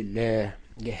ينسب لله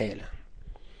جهالة.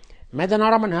 ماذا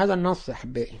نرى من هذا النص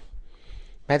أحبائي؟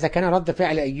 ماذا كان رد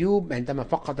فعل أيوب عندما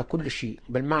فقد كل شيء؟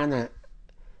 بالمعنى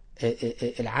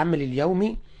العمل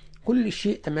اليومي كل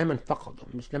شيء تماما فقده،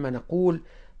 مثلما نقول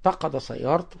فقد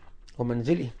سيارته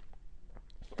ومنزله،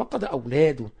 فقد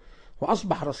أولاده،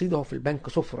 وأصبح رصيده في البنك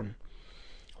صفرا.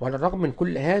 وعلى الرغم من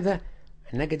كل هذا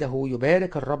نجده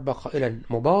يبارك الرب قائلا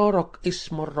مبارك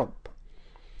اسم الرب.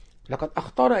 لقد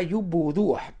اختار أيوب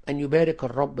بوضوح أن يبارك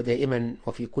الرب دائما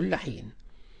وفي كل حين.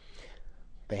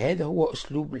 فهذا هو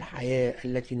أسلوب الحياة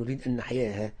التي نريد أن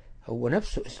نحياها، هو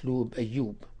نفس أسلوب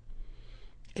أيوب،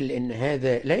 إلا أن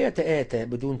هذا لا يتآتى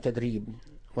بدون تدريب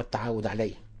والتعود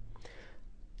عليه.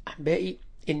 أحبائي،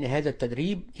 إن هذا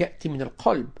التدريب يأتي من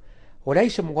القلب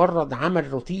وليس مجرد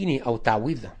عمل روتيني أو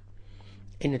تعويذة،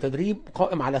 إن تدريب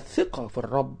قائم على الثقة في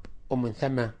الرب ومن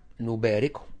ثم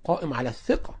نباركه، قائم على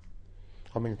الثقة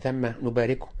ومن ثم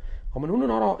نباركه. ومن هنا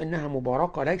نرى أنها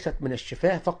مباركة ليست من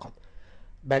الشفاه فقط،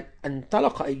 بل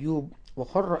انطلق أيوب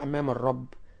وخر أمام الرب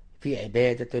في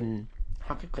عبادة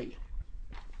حقيقية.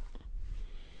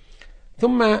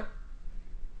 ثم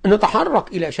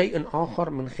نتحرك إلى شيء آخر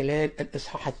من خلال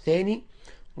الإصحاح الثاني،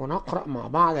 ونقرأ مع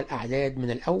بعض الأعداد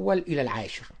من الأول إلى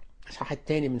العاشر. الإصحاح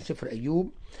الثاني من سفر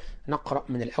أيوب نقرأ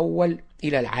من الأول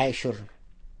إلى العاشر،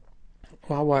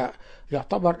 وهو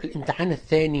يعتبر الامتحان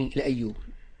الثاني لأيوب.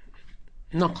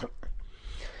 نقرأ: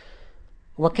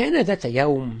 وكان ذات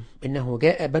يوم إنه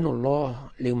جاء بنو الله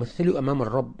ليمثلوا أمام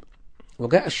الرب،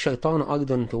 وجاء الشيطان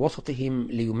أيضا في وسطهم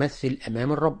ليمثل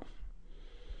أمام الرب.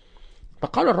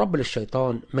 فقال الرب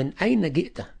للشيطان: من أين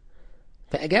جئت؟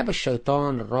 فأجاب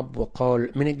الشيطان الرب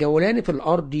وقال: من الجولان في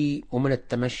الأرض ومن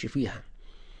التمشي فيها.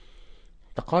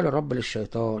 فقال الرب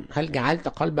للشيطان: هل جعلت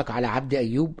قلبك على عبد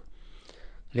أيوب؟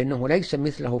 لأنه ليس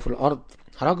مثله في الأرض،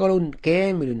 رجل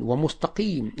كامل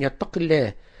ومستقيم يتقي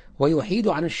الله ويحيد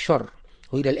عن الشر،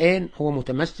 وإلى الآن هو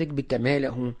متمسك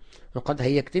بكماله، وقد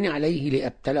هيجتني عليه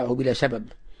لأبتلعه بلا سبب.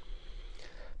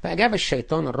 فأجاب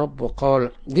الشيطان الرب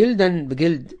وقال: جلدا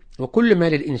بجلد، وكل ما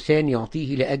للإنسان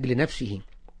يعطيه لأجل نفسه،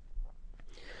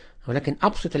 ولكن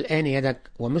أبسط الآن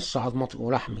يدك ومس عظمته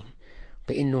ولحمه،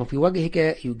 فإنه في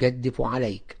وجهك يجدف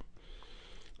عليك.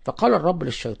 فقال الرب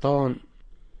للشيطان: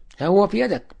 هو في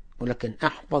يدك، ولكن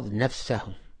احفظ نفسه.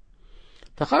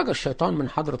 فخرج الشيطان من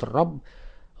حضرة الرب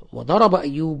وضرب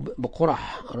أيوب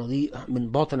بقرح رديء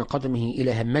من باطن قدمه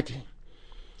إلى همته،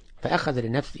 فأخذ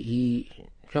لنفسه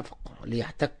شفق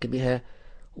ليحتك بها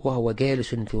وهو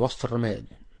جالس في وسط الرماد.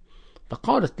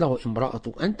 فقالت له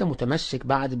امرأته: أنت متمسك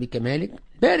بعد بكمالك؟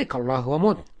 بارك الله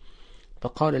ومت.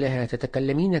 فقال لها: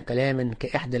 تتكلمين كلاما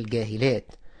كإحدى الجاهلات.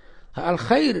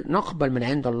 الخير نقبل من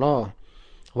عند الله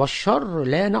والشر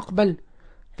لا نقبل؟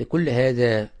 بكل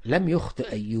هذا لم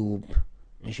يخطئ أيوب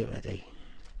من شفتيه.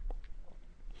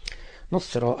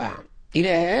 نص رائع إلى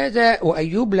هذا،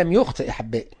 وأيوب لم يخطئ.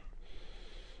 أحبائي،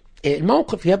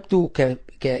 الموقف يبدو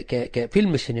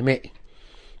كفيلم سينمائي.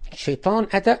 الشيطان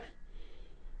أتى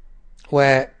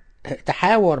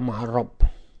وتحاور مع الرب.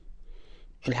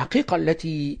 الحقيقة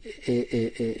التي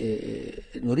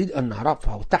نريد أن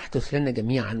نعرفها وتحدث لنا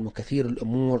جميعا، وكثير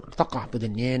الأمور تقع في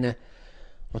دنيانا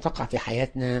وتقع في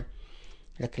حياتنا،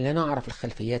 لكن لا نعرف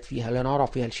الخلفيات فيها، لا نرى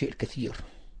فيها الشيء الكثير.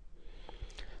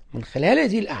 من خلال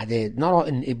هذه الأعداد نرى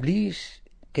أن إبليس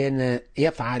كان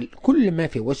يفعل كل ما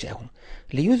في وسعه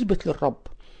ليثبت للرب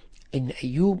أن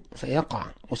أيوب سيقع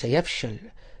وسيفشل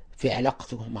في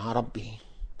علاقته مع ربه.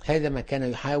 هذا ما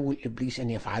كان يحاول إبليس أن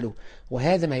يفعله،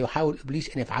 وهذا ما يحاول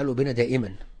إبليس أن يفعله بنا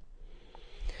دائما.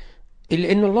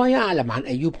 إلا أن الله يعلم عن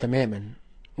أيوب تماما،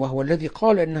 وهو الذي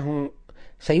قال أنه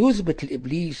سيثبت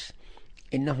لإبليس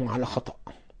أنه على خطأ،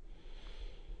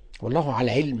 والله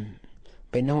على علم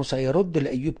بأنه سيرد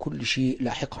لأيوب كل شيء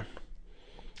لاحقا.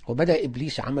 وبدأ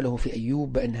إبليس عمله في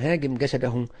أيوب بأن هاجم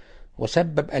جسده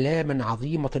وسبب ألاما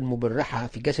عظيمة مبرحة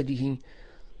في جسده،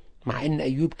 مع أن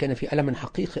أيوب كان في ألم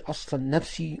حقيقي أصلا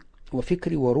نفسي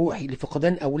وفكري وروحي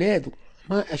لفقدان أولاده.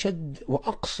 ما أشد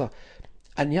وأقصى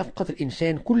أن يفقد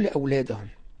الإنسان كل أولاده،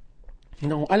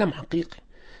 إنه ألم حقيقي،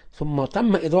 ثم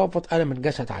تم إضافة ألم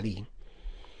الجسد عليه.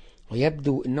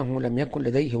 ويبدو أنه لم يكن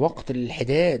لديه وقت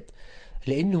للحداد،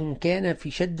 لأنه كان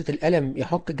في شدة الألم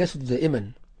يحك جسده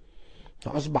دائما،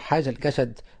 فأصبح هذا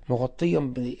الجسد مغطيا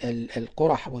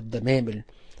بالقرح والدمامل،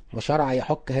 وشرع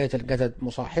يحك هذا الجسد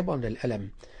مصاحبا للألم.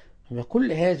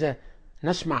 وكل هذا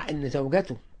نسمع أن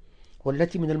زوجته،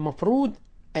 والتي من المفروض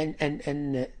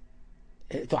أن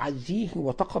تعزيه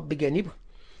وتقف بجانبه،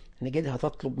 نجدها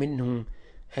تطلب منه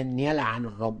أن يلعن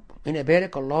الرب. هنا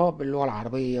بارك الله باللغة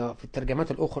العربية، في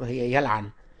الترجمات الأخرى هي يلعن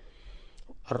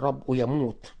الرب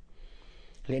ويموت،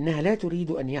 لأنها لا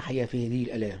تريد أن يحيا في هذه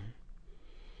الآلام.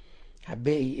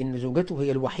 أحبائي، إن زوجته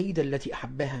هي الوحيدة التي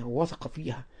أحبها ووثق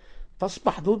فيها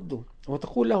تصبح ضده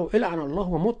وتقول له العن الله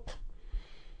ومت.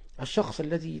 الشخص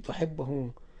الذي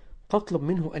تحبه تطلب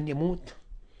منه أن يموت.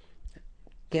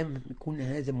 كم يكون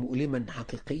هذا مؤلما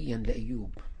حقيقيا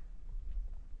لأيوب.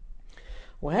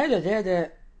 وهذا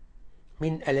زاد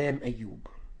من ألام أيوب،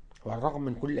 والرغم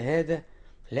من كل هذا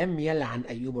لم يلعن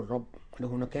أيوب الرب،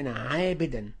 أنه كان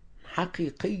عابدا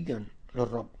حقيقيا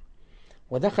للرب،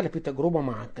 ودخل في تجربة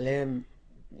مع كلام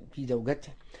في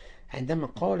زوجته عندما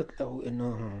قالت له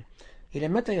إنه إلى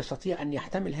متى يستطيع أن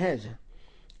يحتمل هذا؟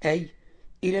 أي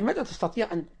إلى متى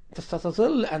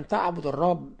ستظل أن تعبد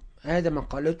الرب؟ هذا ما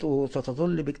قالته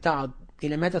ستظل بك تعد.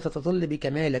 إلى متى ستظل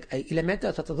بكمالك؟ أي إلى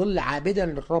متى ستظل عابدا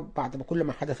للرب بعد ما كل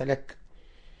ما حدث لك؟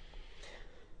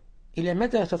 إلى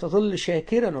متى ستظل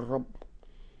شاكرا للرب؟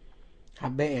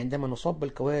 أحبائي، عندما نصاب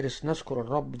بالكوارث نشكر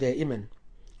الرب دائما،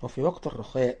 وفي وقت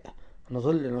الرخاء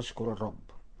نظل نشكر الرب.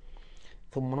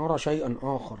 ثم نرى شيئا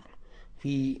آخر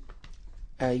في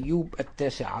أيوب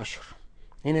 19.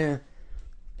 هنا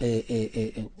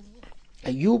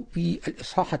أيوب في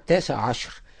الإصحاح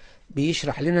 19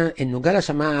 بيشرح لنا أنه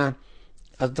جلس مع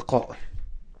أصدقائه.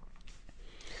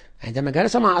 عندما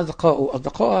جلس مع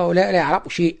أصدقائه لا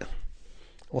يعرفوا شيء،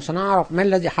 وسنعرف ما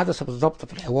الذي حدث بالضبط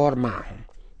في الحوار معهم.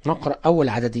 نقرأ أول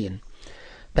عددين.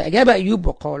 فأجاب أيوب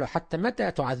وقال: حتى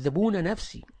متى تعذبون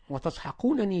نفسي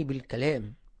وتسحقونني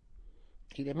بالكلام؟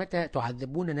 إلى متى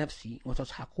تعذبون نفسي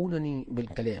وتسحقونني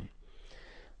بالكلام؟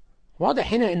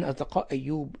 واضح هنا أن أصدقاء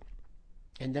أيوب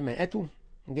عندما أتوا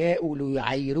جاءوا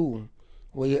ليعيروه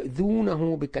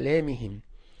ويؤذونه بكلامهم.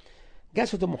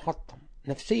 جسد محطم،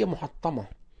 نفسية محطمة،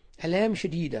 آلام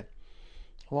شديدة،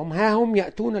 وهم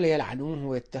يأتون ليلعنوه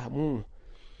ويتهموه.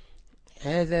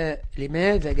 هذا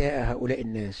لماذا جاء هؤلاء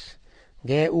الناس؟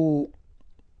 جاءوا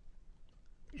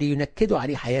لينكدوا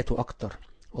عليه حياته أكتر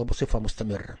وبصفة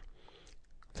مستمرة.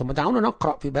 ثم دعونا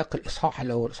نقرأ في باقي الإصحاح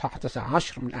اللي هو الإصحاح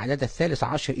 19 من الأعداد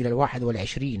 13 إلى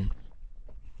 21.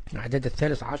 الأعداد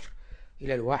 13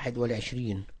 إلى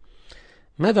 21.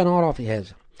 ماذا نرى في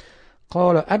هذا؟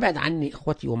 قال: أبعد عني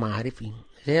إخوتي ومعارفي،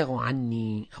 زاغوا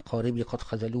عني أقاربي قد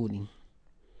خذلوني،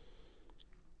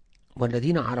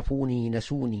 والذين عرفوني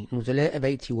نسوني، نزلاء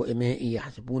بيتي وإمائي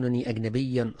يحسبونني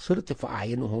أجنبيا، صرت في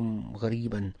أعينهم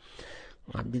غريبا.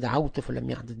 عبدي دعوت فلم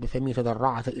يحدث بفمي،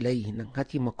 تضرعت إليه،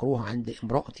 نكهتي مكروهة عند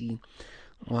امرأتي،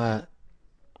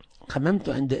 وخممت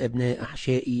عند أبناء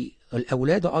أحشائي،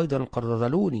 الأولاد أيضا قد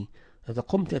رذلوني، إذا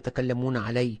قمت يتكلمون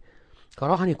علي،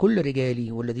 كرهني كل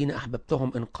رجالي، والذين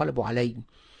أحببتهم انقلبوا علي،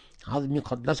 عظمي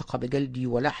قد لصق بجلدي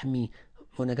ولحمي،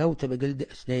 ونجوت بجلد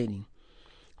أسناني.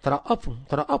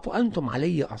 ترأفوا أنتم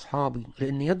علي أصحابي،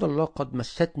 لأن يد الله قد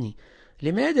مستني،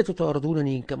 لماذا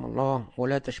تطاردونني كما الله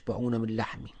ولا تشبعون من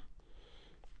لحمي؟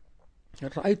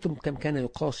 رأيتم كم كان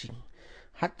يقاسي،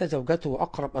 حتى زوجته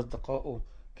وأقرب أصدقائه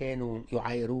كانوا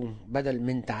يعايروه بدل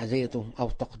من تعزيته أو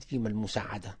تقديم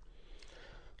المساعدة.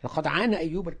 لقد عانى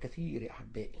أيوب الكثير يا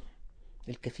أحبائي،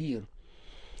 الكثير،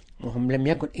 وهم لم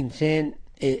يكن إنسان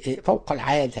فوق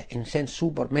العادة، إنسان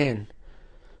سوبرمان،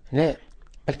 لا،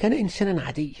 بل كان إنسانا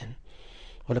عاديا،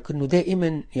 ولكنه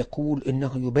دائما يقول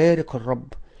إنه يبارك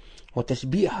الرب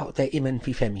وتسبيحه دائما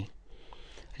في فمه.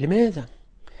 لماذا؟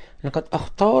 لقد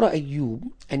اختار أيوب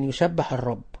أن يسبح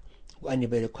الرب وأن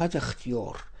يبارك. هذا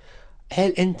اختيار.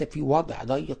 هل أنت في وضع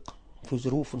ضيق، في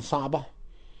ظروف صعبة،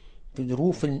 في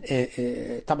ظروف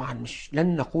طبعا مش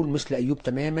لن نقول مثل أيوب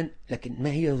تماما، لكن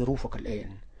ما هي ظروفك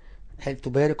الآن؟ هل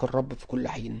تبارك الرب في كل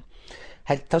حين؟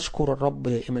 هل تشكر الرب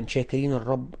دائما، شاكرين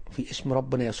الرب في اسم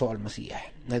ربنا يسوع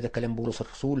المسيح؟ هذا كلام بولس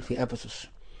الرسول في أفسس.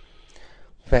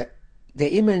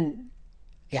 فدائما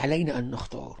علينا أن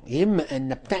نختار، يا إما أن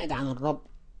نبتعد عن الرب،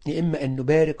 يا إما أن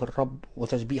نبارك الرب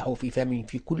وتسبيحه في فمه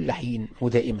في كل حين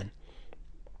ودائما.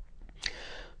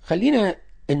 خلينا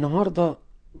النهاردة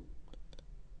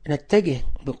نتجه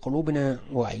بقلوبنا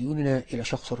وعيوننا إلى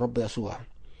شخص الرب يسوع.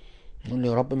 نقول له: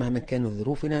 يا رب، مهما كانت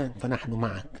ظروفنا فنحن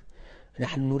معك،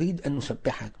 نحن نريد أن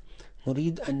نسبحك،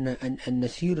 نريد أن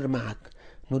نسير معك،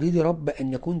 نريد يا رب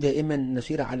أن يكون دائما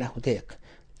نسير على هداك،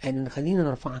 أن خلينا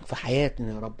نرفعك في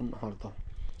حياتنا يا رب النهاردة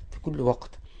في كل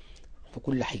وقت في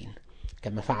كل حين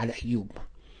كما فعل أيوب.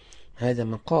 هذا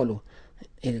ما قاله.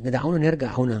 دعونا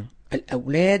نرجع هنا.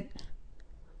 الأولاد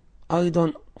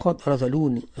أيضا قد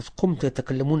رذلوني، إذ قمت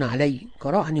يتكلمون علي،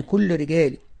 كرهني كل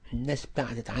رجالي. الناس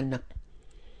ابتعدت عنك،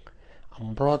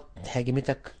 أمراض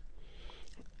هاجمتك،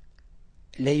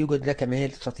 لا يوجد لك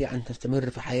مال تستطيع أن تستمر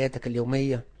في حياتك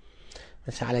اليومية،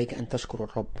 بس عليك أن تشكر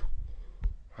الرب،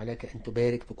 عليك أن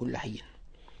تبارك في كل حين،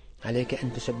 عليك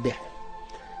أن تسبحه.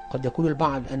 قد يقول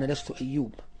البعض: أنا لست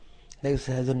أيوب، ليس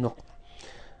هذه النقطة،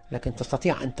 لكن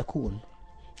تستطيع أن تكون،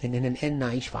 لأننا الآن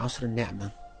نعيش في عصر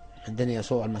النعمة. عندنا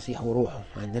يسوع المسيح وروحه،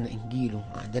 عندنا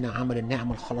إنجيله، عندنا عمل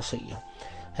النعمة الخلاصية.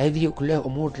 هذه كلها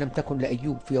أمور لم تكن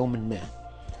لأيوب في يوم ما.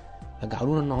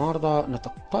 فجعلونا النهاردة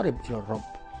نتقرب إلى الرب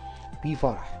في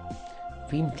فرح،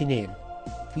 في امتنان،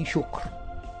 في شكر.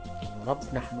 يا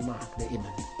رب نحن معك دائما.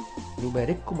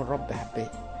 يبارككم الرب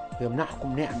أحبائي،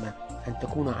 ويمنحكم نعمة أن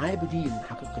تكونوا عابدين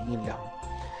حقيقيين له.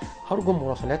 أرجو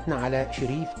مراسلاتنا على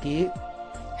شريف كي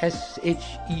SHERIFK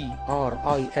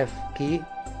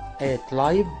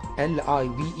 @live.ca.